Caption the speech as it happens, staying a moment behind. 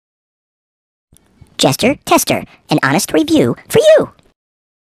Jester, Tester, an honest review for you.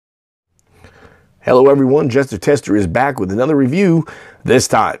 Hello everyone, Jester Tester is back with another review. This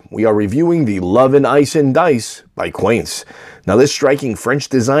time, we are reviewing the Love and Icelandice by Qianse. Now this striking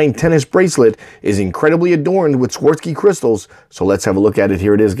French-designed tennis bracelet is incredibly adorned with Swarovski crystals, so let's have a look at it.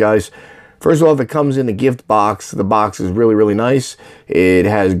 Here it is, guys. First off, it comes in a gift box. The box is really, really nice. It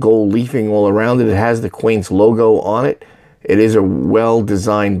has gold leafing all around it. It has the Qianse logo on it. It is a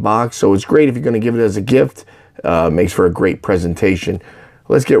well-designed box, so it's great if you're going to give it as a gift. Makes for a great presentation.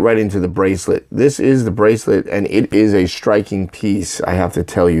 Let's get right into the bracelet. This is the bracelet, and it is a striking piece, I have to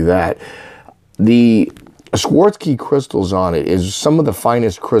tell you that. The Swarovski crystals on it is some of the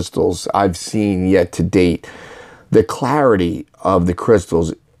finest crystals I've seen yet to date. The clarity of the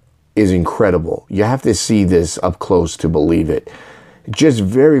crystals is incredible. You have to see this up close to believe it. Just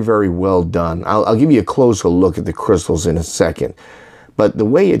very, very well done. I'll give you a closer look at the crystals in a second. But the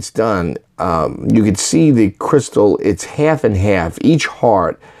way it's done, you can see the crystal, it's half and half. Each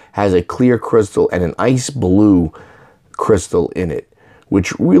heart has a clear crystal and an ice blue crystal in it,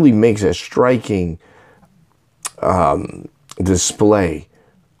 which really makes a striking display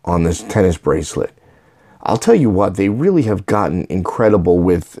on this tennis bracelet. I'll tell you what, they really have gotten incredible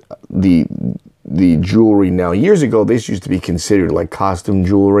with the jewelry now. Years ago, this used to be considered like costume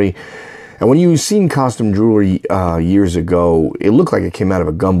jewelry. And when you've seen costume jewelry years ago, it looked like it came out of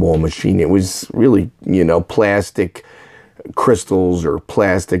a gumball machine. It was really, you know, plastic crystals or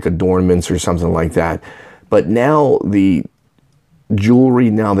plastic adornments or something like that. But now the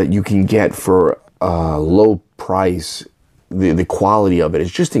jewelry now that you can get for a low price, the quality of it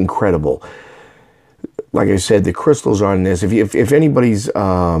is just incredible. Like I said, the crystals on this, if anybody's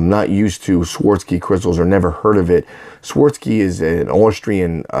not used to Swarovski crystals or never heard of it, Swarovski is an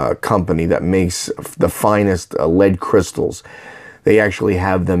Austrian company that makes the finest lead crystals. They actually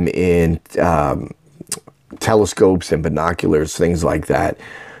have them in telescopes and binoculars, things like that.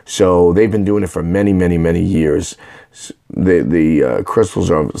 So they've been doing it for many, many, many years. The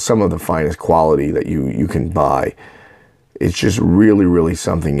crystals are some of the finest quality that you can buy. It's just really, really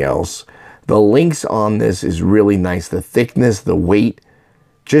something else. The links on this is really nice. The thickness, the weight,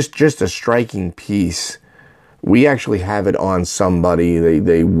 just a striking piece. We actually have it on somebody.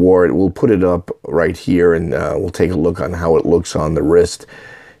 They wore it. We'll put it up right here, and we'll take a look on how it looks on the wrist.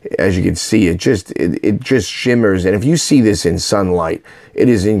 As you can see, it just shimmers. And if you see this in sunlight, it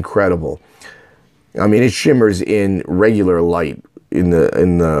is incredible. I mean, it shimmers in regular light in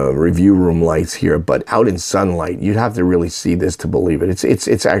the review room lights here, but out in sunlight, you'd have to really see this to believe it.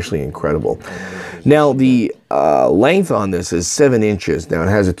 It's actually incredible. Now the length on this is 7 inches. Now it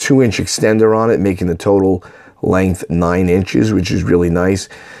has a 2-inch extender on it, making the total length 9 inches, which is really nice.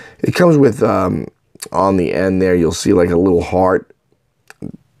 It comes with on the end there, you'll see like a little heart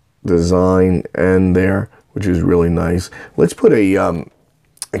design end there, which is really nice. Let's put a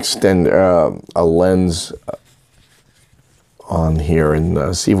a lens on here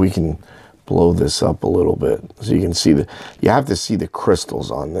and see if we can blow this up a little bit so you can see you have to see the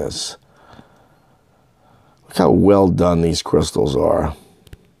crystals on this. Look how well done these crystals are.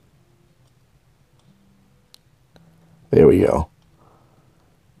 There we go.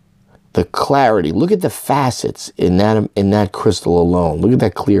 The clarity, look at the facets in that crystal alone. Look at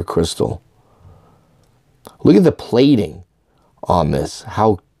that clear crystal. Look at the plating on this,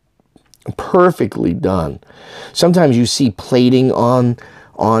 how perfectly done. Sometimes you see plating on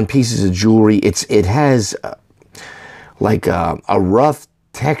pieces of jewelry. It has like a rough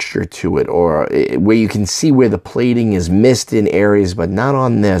texture to it, or where you can see where the plating is missed in areas, but not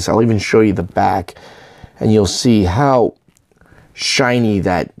on this. I'll even show you the back, and you'll see how shiny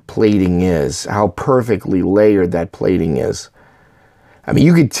that plating is, how perfectly layered that plating is. I mean,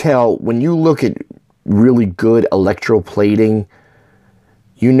 you could tell when you look at really good electroplating,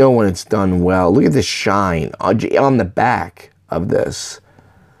 you know when it's done well. Look at the shine on the back of this.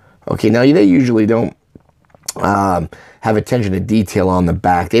 Okay, now they usually don't have attention to detail on the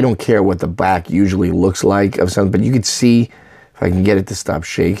back. They don't care what the back usually looks like of something, but you could see, if I can get it to stop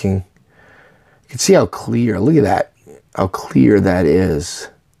shaking, you can see how clear, look at that, how clear that is.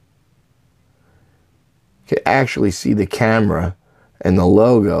 You can actually see the camera and the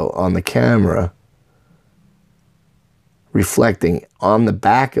logo on the camera reflecting on the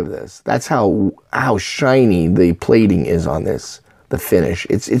back of this. That's how shiny the plating is on this, the finish.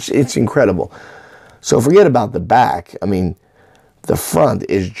 It's incredible. So forget about the back. I mean, the front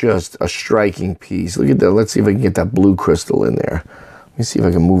is just a striking piece. Look at that. Let's see if I can get that blue crystal in there. Let me see if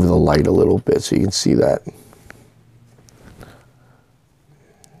I can move the light a little bit so you can see that.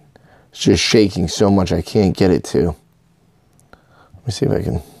 It's just shaking so much I can't get it to. Let me see if I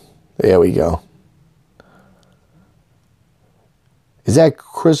can. There we go. Is that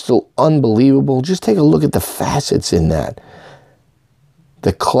crystal unbelievable? Just take a look at the facets in that.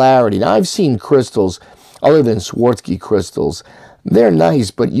 The clarity. Now, I've seen crystals other than Swarovski crystals. They're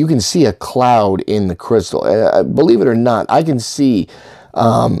nice, but you can see a cloud in the crystal. Believe it or not, I can see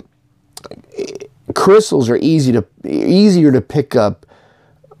crystals are easier to pick up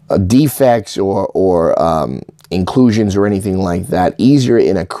defects or inclusions or anything like that, easier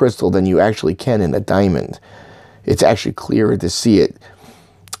in a crystal than you actually can in a diamond. It's actually clearer to see it.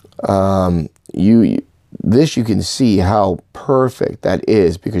 This you can see how perfect that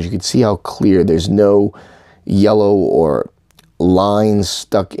is, because you can see how clear. There's no yellow or lines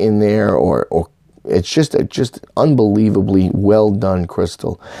stuck in there, or it's just unbelievably well done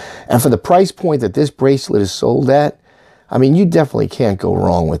crystal. And for the price point that this bracelet is sold at, I mean, you definitely can't go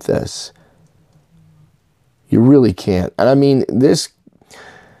wrong with this. You really can't. And I mean, this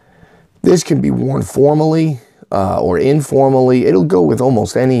can be worn formally or informally. It'll go with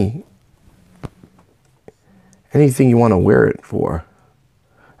almost anything you want to wear it for.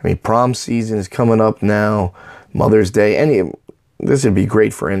 I mean, prom season is coming up now, Mother's Day. This would be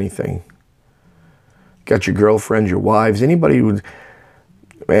great for anything. Got your girlfriends, your wives, anybody who would.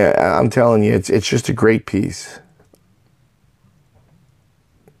 Man, I'm telling you, it's just a great piece.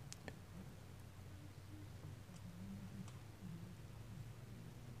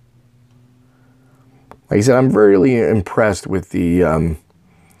 Like I said, I'm really impressed with the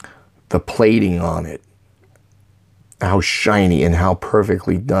plating on it. How shiny and how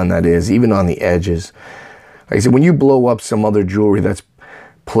perfectly done that is, even on the edges. Like I said, when you blow up some other jewelry that's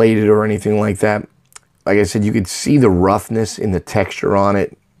plated or anything like that, like I said, you could see the roughness in the texture on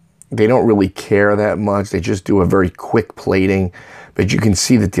it. They don't really care that much. They just do a very quick plating. But you can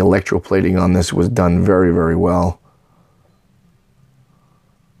see that the electroplating on this was done very, very well.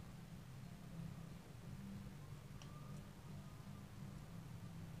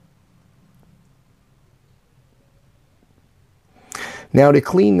 Now, to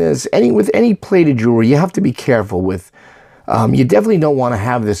clean this, with any plated jewelry, you have to be careful with. You definitely don't want to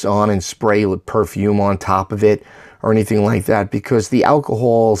have this on and spray perfume on top of it or anything like that, because the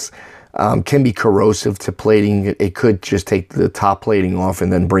alcohols can be corrosive to plating. It could just take the top plating off and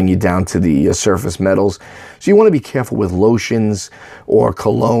then bring you down to the surface metals. So you want to be careful with lotions or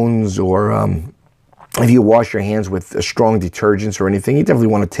colognes, or if you wash your hands with strong detergents or anything, you definitely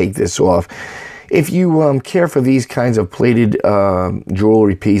want to take this off. If you care for these kinds of plated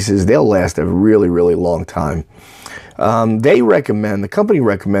jewelry pieces, they'll last a really, really long time. The company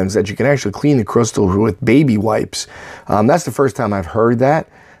recommends that you can actually clean the crystals with baby wipes. That's the first time I've heard that.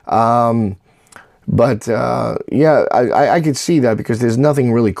 Yeah, I could see that, because there's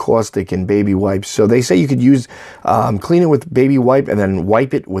nothing really caustic in baby wipes. So they say you could use, clean it with baby wipe and then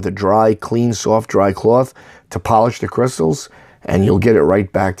wipe it with a dry, clean, soft, dry cloth to polish the crystals. And you'll get it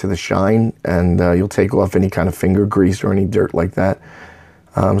right back to the shine, and you'll take off any kind of finger grease or any dirt like that.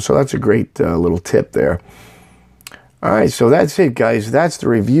 So that's a great little tip there. All right, so that's it, guys. That's the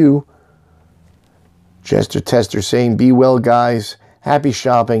review. Jester Tester saying, be well, guys. Happy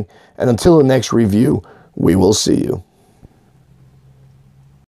shopping. And until the next review, we will see you.